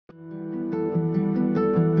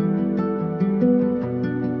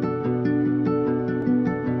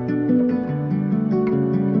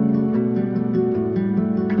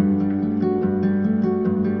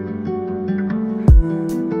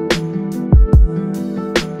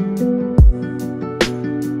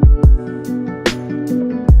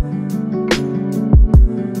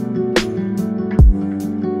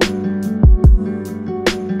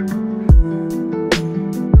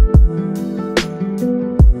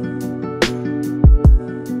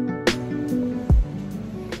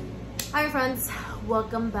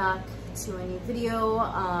Welcome back to a new video.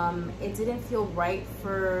 It didn't feel right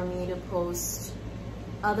for me to post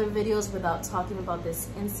other videos without talking about this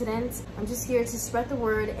incident. I'm just here to spread the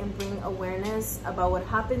word and bring awareness about what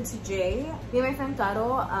happened to Jay. Me and my friend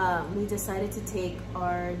Caro, we decided to take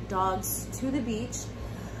our dogs to the beach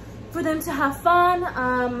for them to have fun.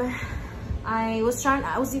 I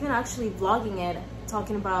was even actually vlogging it,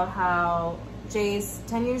 talking about how Jay's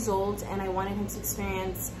 10 years old and I wanted him to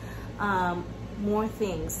experience more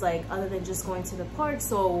things, like other than just going to the park.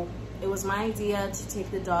 So it was my idea to take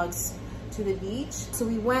the dogs to the beach. So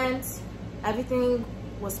we went, everything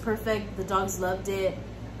was perfect, the dogs loved it.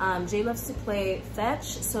 Jay loves to play fetch,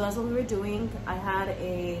 so that's what we were doing. I had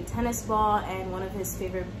a tennis ball and one of his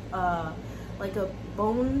favorite like a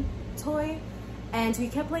bone toy, and we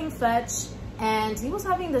kept playing fetch, and he was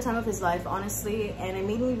having the time of his life, honestly, and it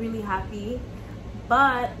made me really happy.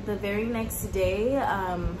 But the very next day,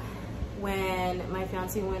 when my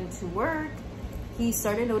fiance went to work, he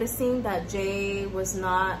started noticing that Jay was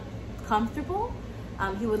not comfortable.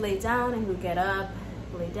 He would lay down and he would get up,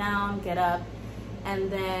 lay down, get up,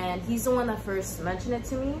 and then he's the one that first mentioned it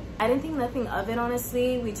to me. I didn't think nothing of it,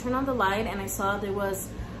 honestly. We turned on the light and I saw there was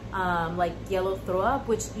like yellow throw up,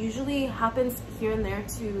 which usually happens here and there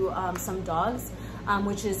to some dogs,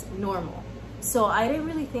 which is normal. So I didn't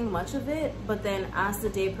really think much of it, but then as the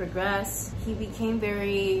day progressed, he became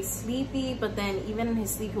very sleepy, but then even in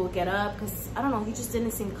his sleep he would get up because, I don't know, he just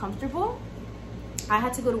didn't seem comfortable. I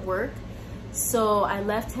had to go to work, so I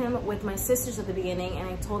left him with my sisters at the beginning, and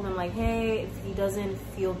I told them like, hey, if he doesn't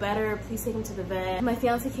feel better, please take him to the vet. My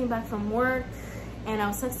fiance came back from work and I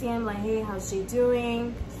was texting him like, hey, how's Jay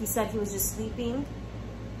doing? He said he was just sleeping,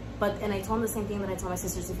 and I told him the same thing that I told my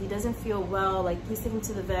sisters, if he doesn't feel well, like, please take him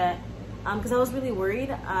to the vet. Because I was really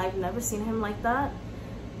worried. I've never seen him like that.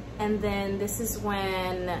 And then this is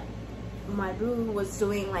when my boo was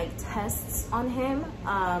doing like tests on him.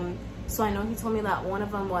 So I know he told me that one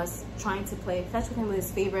of them was trying to play fetch with him with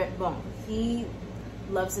his favorite bone. He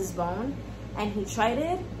loves his bone, and he tried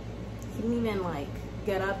it. He didn't even like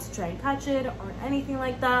get up to try and catch it or anything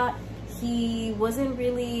like that. He wasn't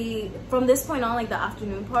really, from this point on, like the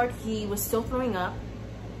afternoon part, he was still throwing up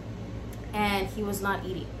and he was not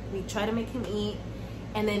eating. We try to make him eat,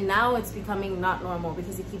 and then now it's becoming not normal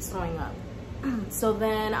because he keeps throwing up. So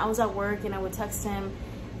then I was at work and I would text him,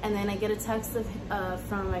 and then I get a text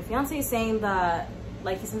from my fiance saying that,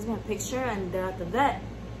 like, he sends me a picture and they're at the vet.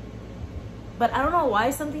 But I don't know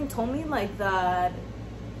why, something told me like that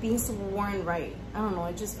things weren't right. I don't know,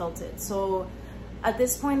 I just felt it. So at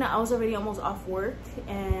this point I was already almost off work,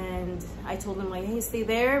 and I told him like, hey, stay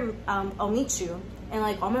there, I'll meet you. And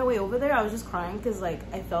like on my way over there, I was just crying because like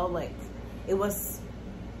I felt like it was,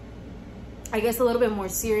 I guess, a little bit more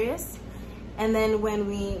serious. And then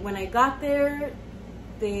when I got there,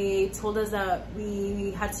 they told us that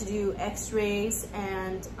we had to do x-rays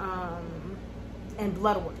and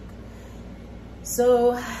blood work.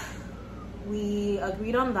 So we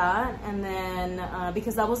agreed on that, and then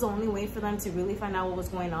because that was the only way for them to really find out what was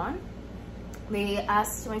going on, they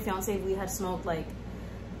asked my fiance if we had smoked like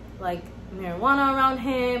marijuana around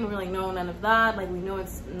him. We were like, no, none of that, like, we know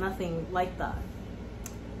it's nothing like that.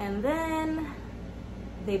 And then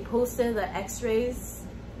they posted the x-rays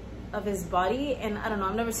of his body, and I don't know,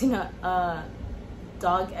 I've never seen a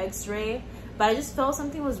dog x-ray, but I just felt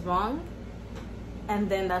something was wrong. And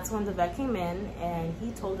then that's when the vet came in and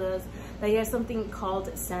he told us that he has something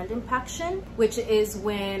called sand impaction, which is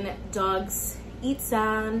when dogs eat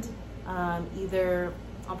sand, either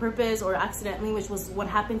on purpose or accidentally, which was what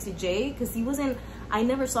happened to Jay, because I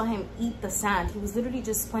never saw him eat the sand. He was literally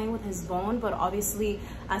just playing with his bone, but obviously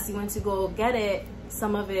as he went to go get it,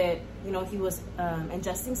 some of it, you know, he was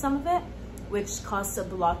ingesting some of it, which caused a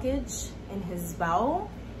blockage in his bowel.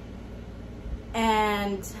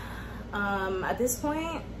 And at this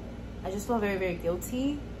point I just felt very, very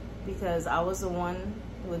guilty because I was the one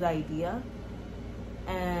with the idea,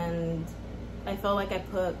 and I felt like I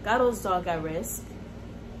put Garo's dog at risk.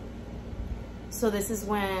 So this is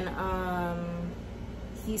when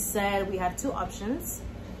he said we had two options.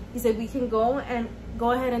 He said we can go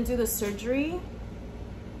ahead and do the surgery.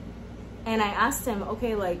 And I asked him,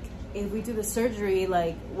 okay, like, if we do the surgery,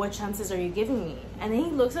 like, what chances are you giving me? And then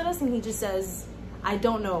he looks at us and he just says, I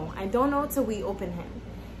don't know. I don't know till we open him.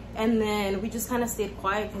 And then we just kind of stayed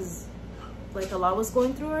quiet because like a lot was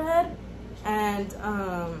going through our head. And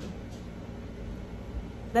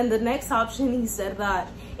then the next option, he said that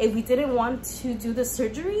if we didn't want to do the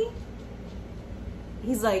surgery,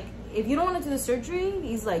 he's like, if you don't want to do the surgery,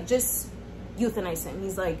 he's like, just euthanize him.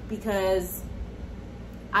 He's like, because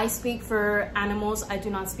I speak for animals, I do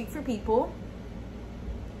not speak for people.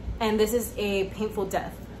 and this is a painful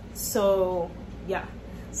death. So yeah,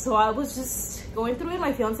 so I was just going through it.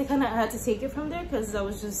 My fiance kind of had to take it from there because I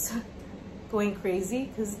was just going crazy,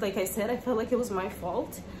 because like I said, I felt like it was my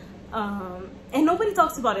fault. And nobody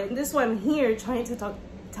talks about it, and this is why I'm here trying to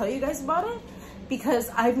tell you guys about it, because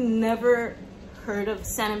I've never heard of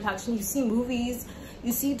sand impaction. You see movies,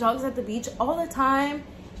 you see dogs at the beach all the time,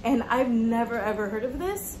 and I've never ever heard of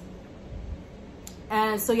this.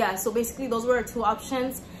 And so yeah, so basically those were our two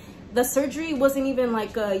options. The surgery wasn't even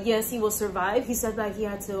like a yes, he will survive. He said that he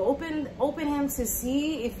had to open him to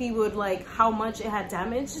see if he would, like, how much it had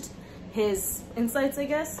damaged his insides, I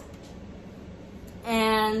guess.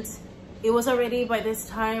 And it was already, by this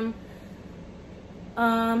time,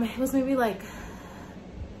 it was maybe like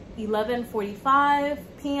 11:45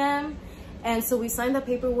 p.m. and so we signed the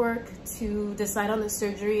paperwork to decide on the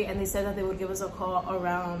surgery, and they said that they would give us a call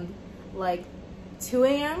around like 2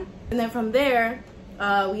 a.m. and then from there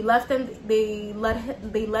we left them. They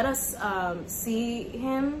let us see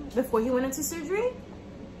him before he went into surgery,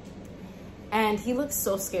 and he looked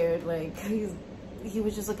so scared. Like he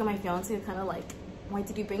was just looking at my fiance kind of like, why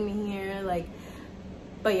did you bring me here? Like,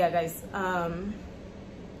 but yeah guys,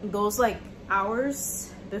 those like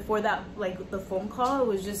hours before that, like the phone call, it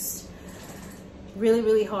was just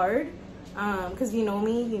really hard, because you know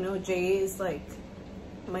me, you know Jay is like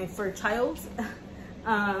my fur child.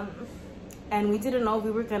 And we didn't know if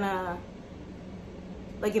we were gonna,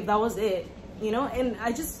 like, if that was it, you know. And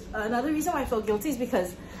I just, another reason why I felt guilty is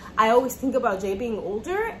because I always think about Jay being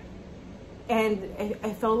older, and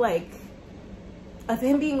I felt like of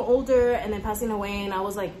him being older and then passing away, and I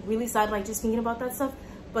was like really sad, like just thinking about that stuff.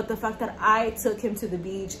 But the fact that I took him to the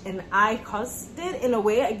beach and I caused it, in a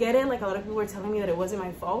way, I get it. Like, a lot of people were telling me that it wasn't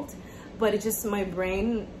my fault, but it just, my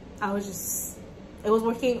brain, I was just, it was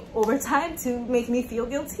working overtime to make me feel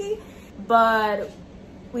guilty. But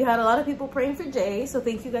we had a lot of people praying for Jay, so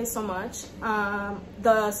thank you guys so much.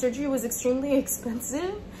 The surgery was extremely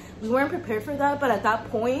expensive. We weren't prepared for that, but at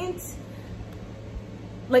that point,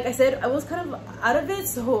 like I said, I was kind of out of it,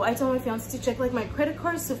 so I told my fiance to check like my credit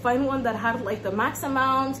cards to find one that had like the max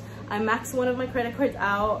amount. I maxed one of my credit cards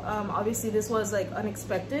out. Obviously this was like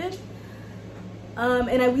unexpected,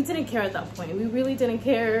 and we didn't care at that point. We really didn't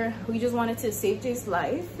care. We just wanted to save Jay's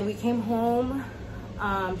life. And we came home,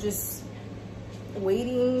 just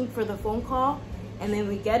waiting for the phone call, and then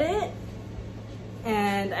we get it.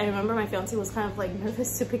 And I remember my fiance was kind of like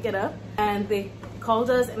nervous to pick it up, and they called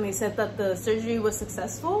us and they said that the surgery was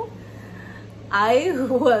successful.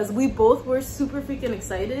 We both were super freaking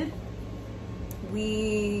excited.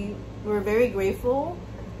 We were very grateful.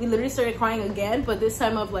 We literally started crying again, but this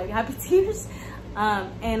time of like happy tears.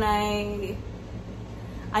 And I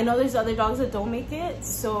know there's other dogs that don't make it,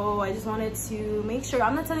 so I just wanted to make sure.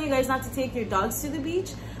 I'm not telling you guys not to take your dogs to the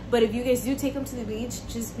beach, but if you guys do take them to the beach,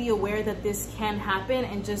 just be aware that this can happen,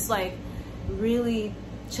 and just like really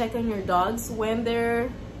check on your dogs when they're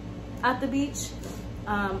at the beach.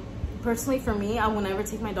 Personally, for me, I will never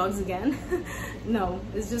take my dogs again. No,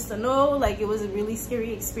 it's just a no. Like, it was a really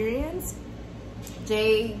scary experience.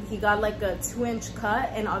 Jay, he got like a 2-inch cut,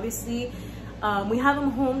 and obviously we have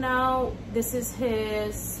him home now. This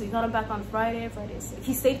is we got him back on Friday.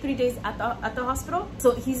 He stayed 3 days at the hospital,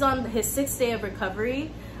 so he's on his 6th day of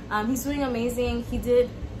recovery. He's doing amazing. He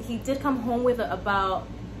did come home with about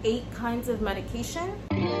 8 kinds of medication.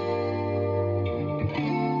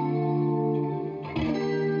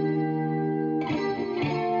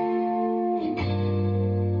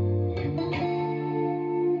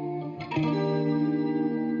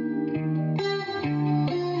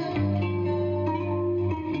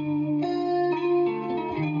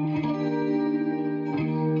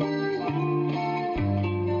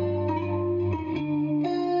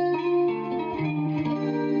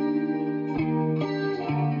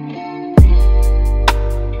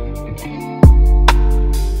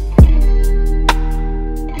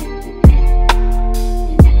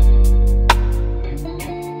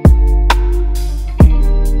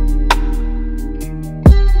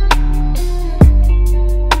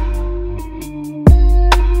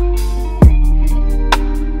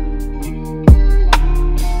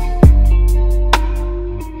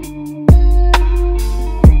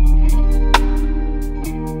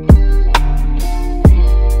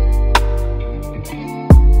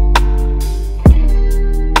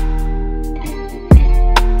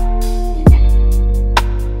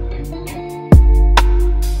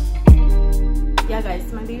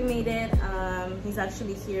 He's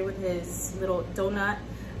actually here with his little donut.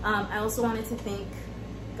 I also wanted to thank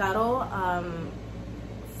Garo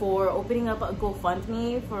for opening up a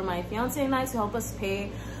GoFundMe for my fiance and I to help us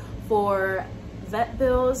pay for vet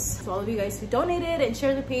bills. To all of you guys who donated and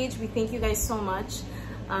shared the page, we thank you guys so much.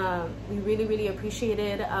 We really appreciate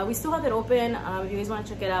it. We still have it open. If you guys want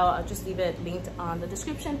to check it out, I'll just leave it linked on the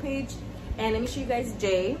description page. And let me show you guys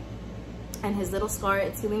Jay and his little scar.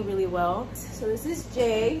 It's healing really well. So this is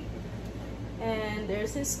Jay, and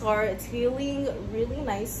there's his scar. It's healing really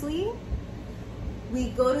nicely. We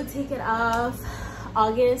go to take it off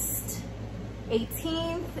August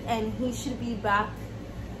 18th, and he should be back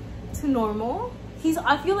to normal.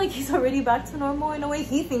 I feel like he's already back to normal in a way.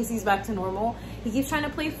 He thinks he's back to normal. He keeps trying to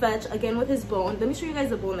play fetch again with his bone. Let me show you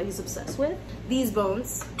guys the bone that he's obsessed with. These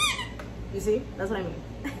bones. You see? That's what I mean.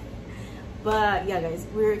 But yeah, guys,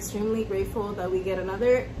 we're extremely grateful that we get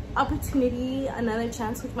another opportunity, another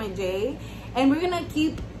chance with my Jay. And we're gonna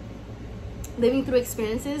keep living through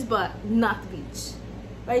experiences, but not the beach.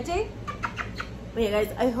 Right, Jay? But yeah,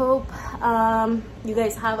 guys, I hope you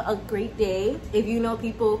guys have a great day. If you know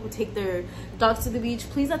people who take their dogs to the beach,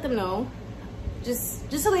 please let them know.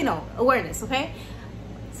 Just so they know. Awareness, okay?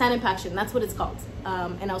 Sand impaction, that's what it's called.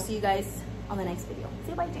 And I'll see you guys on the next video.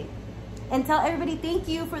 Say bye, Jay. And tell everybody thank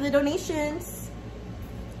you for the donations.